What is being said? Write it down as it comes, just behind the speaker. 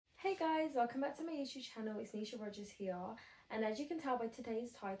welcome back to my YouTube channel. It's Thenisharodgers here, and as you can tell by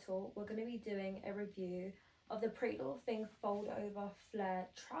today's title, we're going to be doing a review of the Pretty Little Thing fold over flare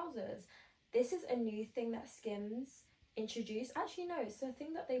trousers. This is a new thing that SKIMS introduced. Actually no, it's a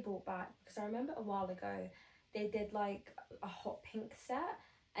thing that they brought back, because I remember a while ago they did like a hot pink set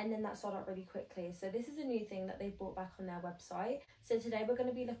and then that sold out really quickly. So this is a new thing that they brought back on their website. So today we're going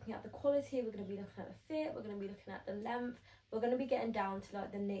to be looking at the quality, we're going to be looking at the fit, we're going to be looking at the length, we're going to be getting down to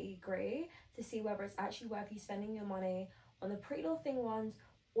like the nitty gritty to see whether it's actually worth you spending your money on the Pretty Little Thing ones,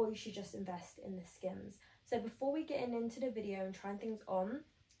 or you should just invest in the SKIMS. So before we get into the video and trying things on,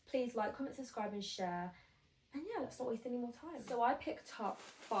 please like, comment, subscribe and share. And yeah, let's not waste any more time. So I picked up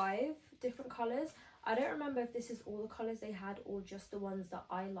 5 different colours. I don't remember if this is all the colours they had or just the ones that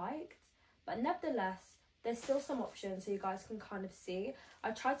I liked, but nevertheless there's still some options so you guys can kind of see. I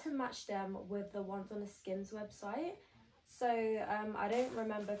tried to match them with the ones on the SKIMS website, so I don't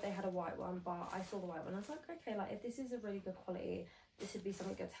remember if they had a white one, but I saw the white one. I was like, okay, like if this is a really good quality, this would be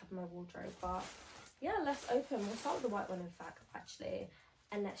something good to have in my wardrobe. But yeah, let's open. We'll start with the white one in fact actually,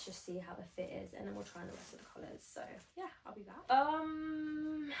 and let's just see how the fit is, and then we'll try on the rest of the colours. So yeah, I'll be back.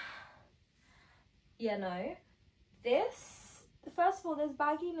 Yeah, no, first of all, there's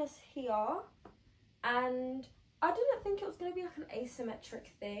bagginess here, and I didn't think it was going to be like an asymmetric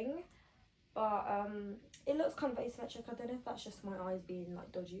thing, but it looks kind of asymmetric. I don't know if that's just my eyes being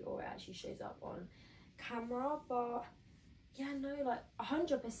like dodgy or it actually shows up on camera, but yeah, no, like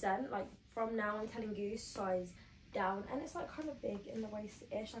 100%, like from now I'm telling you, size down, and it's like kind of big in the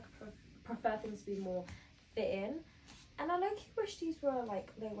waist-ish. I could prefer things to be more fit-in. And I low-key wish these were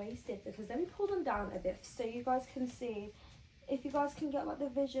like low-waisted, because let me pull them down a bit so you guys can see, if you guys can get like the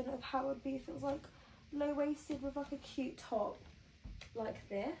vision of how it would be if it was like low-waisted with like a cute top like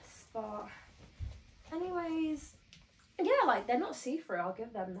this. But anyways, yeah, like they're not see-through, I'll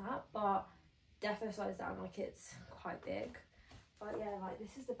give them that, but definitely size down, like it's quite big. But yeah, like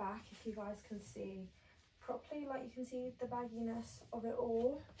this is the back, if you guys can see properly, like you can see the bagginess of it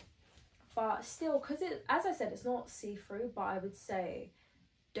all. But still, because it, as I said, it's not see-through, but I would say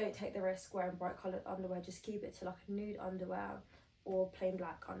don't take the risk wearing bright coloured underwear. Just keep it to like a nude underwear or plain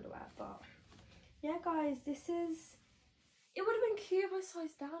black underwear. But yeah, guys, this is, it would have been cute if I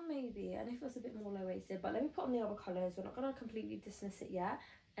sized down maybe, and if it was a bit more low-waisted. But let me put on the other colours. We're not going to completely dismiss it yet,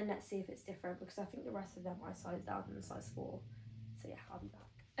 and let's see if it's different, because I think the rest of them I sized down in size 4. So yeah, I'll be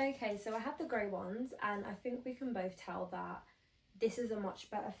back. Okay, so I have the grey ones, and I think we can both tell that this is a much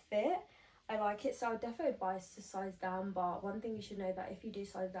better fit. I like it, so I would definitely advise to size down, but one thing you should know that if you do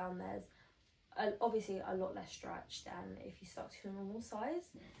size down, there's obviously a lot less stretch than if you stuck to a normal size.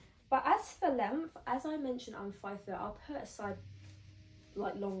 But as for length, as I mentioned, I'm 5 foot. I'll put a side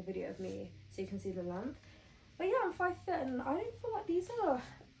like long video of me so you can see the length. But yeah, I'm 5 foot, and I don't feel like these are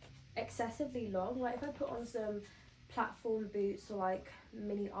excessively long. Like if I put on some platform boots or like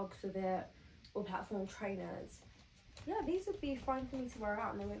mini Uggs with it, or platform trainers, yeah, these would be fine for me to wear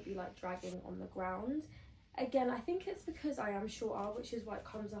out and they won't be like dragging on the ground. Again, I think it's because I am shorter, which is why it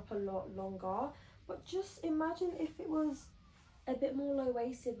comes up a lot longer. But just imagine if it was a bit more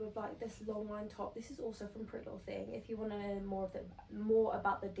low-waisted with like this long line top. This is also from Pretty Little Thing. If you want to know more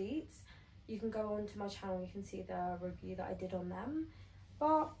about the deets, you can go onto my channel, you can see the review that I did on them.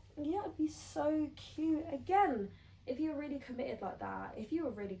 But yeah, it'd be so cute. Again, if you're really committed like that, if you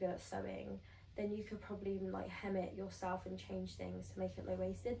were really good at sewing, then you could probably even like hem it yourself and change things to make it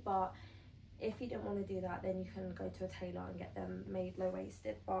low-waisted. But if you don't want to do that, then you can go to a tailor and get them made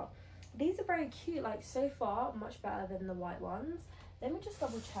low-waisted. But these are very cute, like so far much better than the white ones. Let me just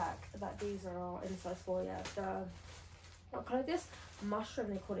double check that these are in size 4. Yeah, the what colour is this? Mushroom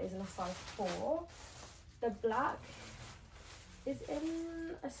they call it, is in a size 4. The black is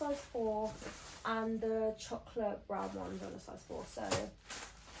in a size 4, and the chocolate brown one's on a size 4. So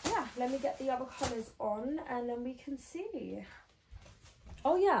yeah, let me get the other colours on and then we can see.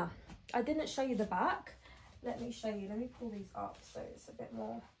 Oh yeah, I didn't show you the back. Let me show you. Let me pull these up so it's a bit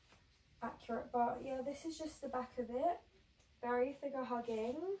more accurate. But yeah, this is just the back of it. Very figure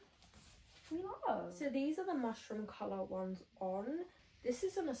hugging. We love. So these are the mushroom colour ones on. This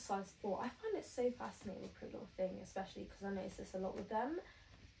is on a size 4. I find it so fascinating with Pretty Little Thing, especially because I notice this a lot with them.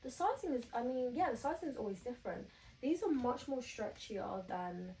 The sizing is, I mean, yeah, the sizing is always different. These are much more stretchier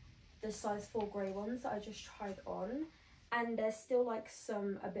than the size 4 grey ones that I just tried on. And there's still like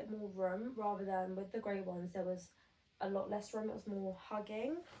a bit more room, rather than with the grey ones, there was a lot less room. It was more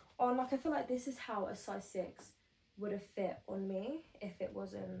hugging on. Like I feel like this is how a size 6 would have fit on me if it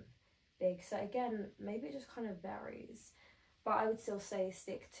wasn't big. So again, maybe it just kind of varies. But I would still say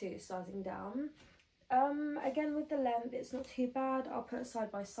stick to sizing down. Again with the length, it's not too bad. I'll put it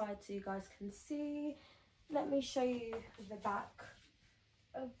side by side so you guys can see. Let me show you the back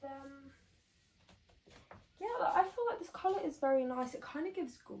of them. Yeah, I feel like this colour is very nice. It kind of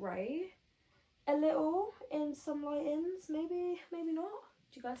gives grey a little in some light-ins, maybe not.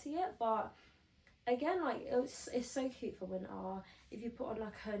 Do you guys see it? But again, like it's so cute for winter. If you put on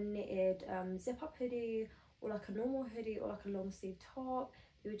like a knitted zip-up hoodie, or like a normal hoodie, or like a long sleeve top,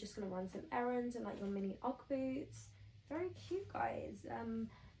 you were just gonna run some errands and like your mini Ugg boots. Very cute, guys.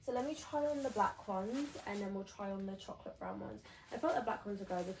 So let me try on the black ones and then we'll try on the chocolate brown ones. I thought the black ones would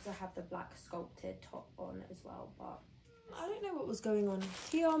go because I have the black sculpted top on as well, but I don't know what was going on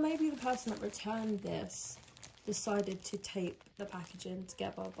here. Maybe the person that returned this decided to tape the packaging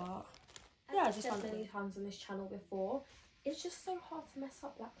together, but yeah, I just done many times on this channel before. It's just so hard to mess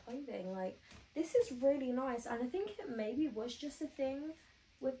up black clothing. Like, this is really nice, and I think it maybe was just a thing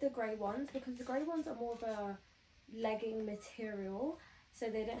with the grey ones because the grey ones are more of a legging material, so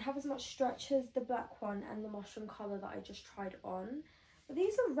they don't have as much stretch as the black one and the mushroom colour that I just tried on. But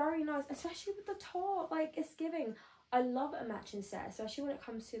these are very nice, especially with the top. Like, it's giving. I love a matching set, especially when it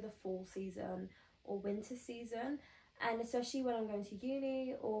comes to the fall season or winter season, and especially when I'm going to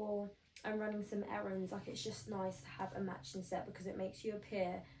uni or I'm running some errands. Like, it's just nice to have a matching set because it makes you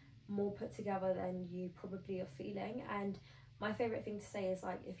appear more put together than you probably are feeling. And my favourite thing to say is,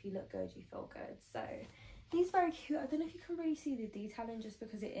 like, if you look good, you feel good. So these are very cute. I don't know if you can really see the detailing just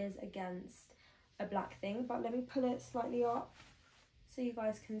because it is against a black thing, but let me pull it slightly up so you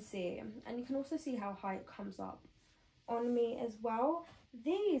guys can see, and you can also see how high it comes up on me as well.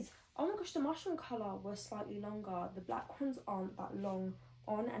 These, oh my gosh, the mushroom colour was slightly longer. The black ones aren't that long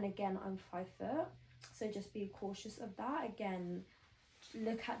on, and again, I'm 5 foot, so just be cautious of that. Again,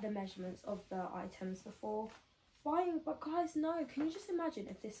 look at the measurements of the items before buying. But guys, no, can you just imagine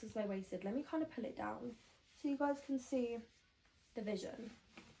if this was low-waisted? Let me kind of pull it down so you guys can see the vision.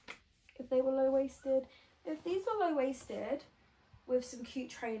 If they were low-waisted, if these were low-waisted with some cute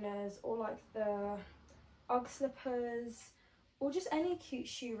trainers or like the Ugg slippers or just any cute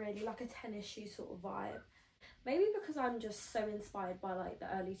shoe, really, like a tennis shoe sort of vibe. Maybe because I'm just so inspired by like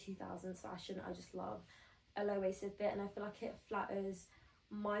the early 2000s fashion, I just love a low-waisted fit, and I feel like it flatters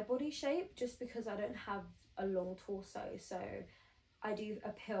my body shape just because I don't have a long torso, so I do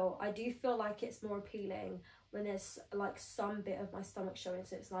feel like it's more appealing when there's like some bit of my stomach showing,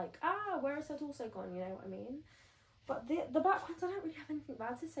 so it's like, ah, where is her torso gone, you know what I mean? But the back ones, I don't really have anything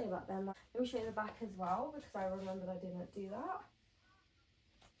bad to say about them. Like, let me show you the back as well because I remembered I didn't do that.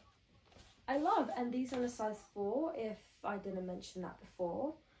 I love, and these are in a size 4 if I didn't mention that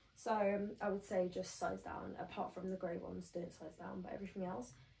before, so I would say just size down. Apart from the grey ones, don't size down, but everything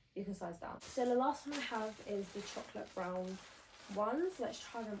else you can size down. So the last one I have is the chocolate brown ones. Let's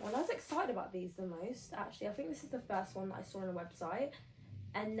try them on. I was excited about these the most, actually. I think this is the first one that I saw on the website,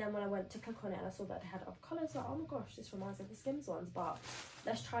 and then when I went to click on it and I saw that they had other colours, like, oh my gosh, this reminds me of the Skims ones. But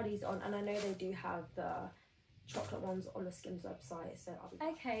let's try these on, and I know they do have the chocolate ones on the Skims website, so I'll be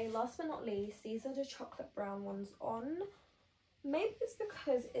okay. Last but not least, these are the chocolate brown ones on. Maybe it's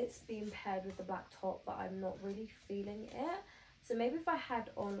because it's being paired with the black top that I'm not really feeling it. So maybe if I had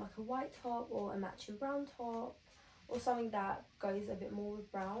on like a white top or a matching brown top or something that goes a bit more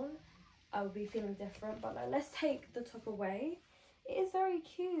with brown, I would be feeling different. But like, let's take the top away. It is very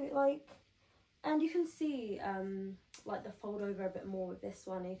cute, like, and you can see like the fold over a bit more with this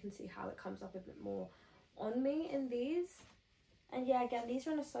one, and you can see how it comes up a bit more on me in these. And yeah, again, these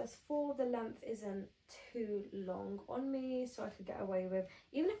are in a size 4. The length isn't too long on me, so I could get away with,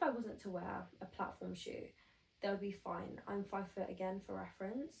 even if I wasn't to wear a platform shoe, that would be fine. I'm 5 foot again for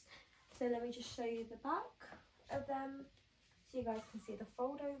reference. So let me just show you the back of them so you guys can see the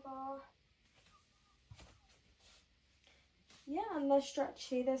fold over. Yeah, and they're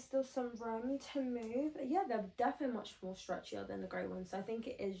stretchy. There's still some room to move. Yeah, they're definitely much more stretchier than the grey ones. So I think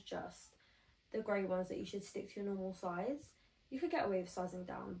it is just the grey ones that you should stick to your normal size. You could get away with sizing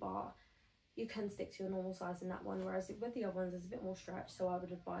down, but you can stick to your normal size in that one, whereas with the other ones there's a bit more stretch, so I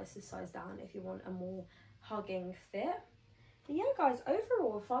would advise to size down if you want a more hugging fit. But yeah, guys,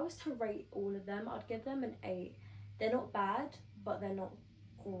 overall, if I was to rate all of them, I'd give them an 8. They're not bad, but they're not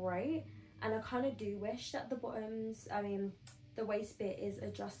great, and I kind of do wish that the bottoms, I mean, the waist bit is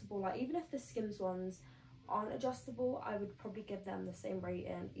adjustable. Like, even if the Skims ones aren't adjustable, I would probably give them the same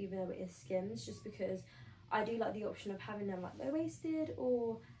rating, even though it is Skims, just because I do like the option of having them like low-waisted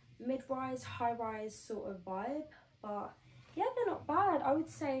or mid-rise, high-rise sort of vibe. But yeah, they're not bad. I would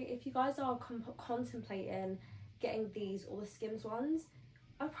say if you guys are contemplating getting these or the Skims ones,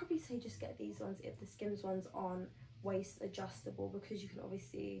 I'd probably say just get these ones if the Skims ones aren't waist adjustable, because you can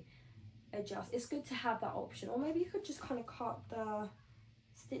obviously adjust. It's good to have that option, or maybe you could just kind of cut the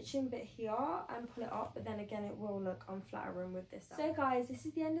stitching bit here and pull it up, but then again it will look unflattering with this. So guys, this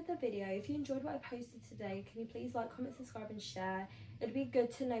is the end of the video. If you enjoyed what I posted today, can you please like, comment, subscribe and share? It'd be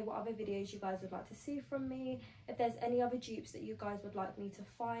good to know what other videos you guys would like to see from me, if there's any other dupes that you guys would like me to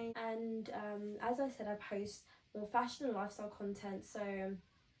find. And as I said, I post more fashion and lifestyle content, so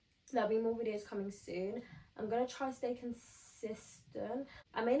there'll be more videos coming soon. I'm gonna try to stay consistent.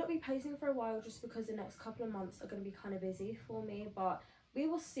 I may not be posting for a while just because the next couple of months are going to be kind of busy for me, but we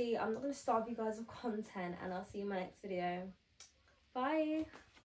will see. I'm not going to starve you guys with content, and I'll see you in my next video. Bye.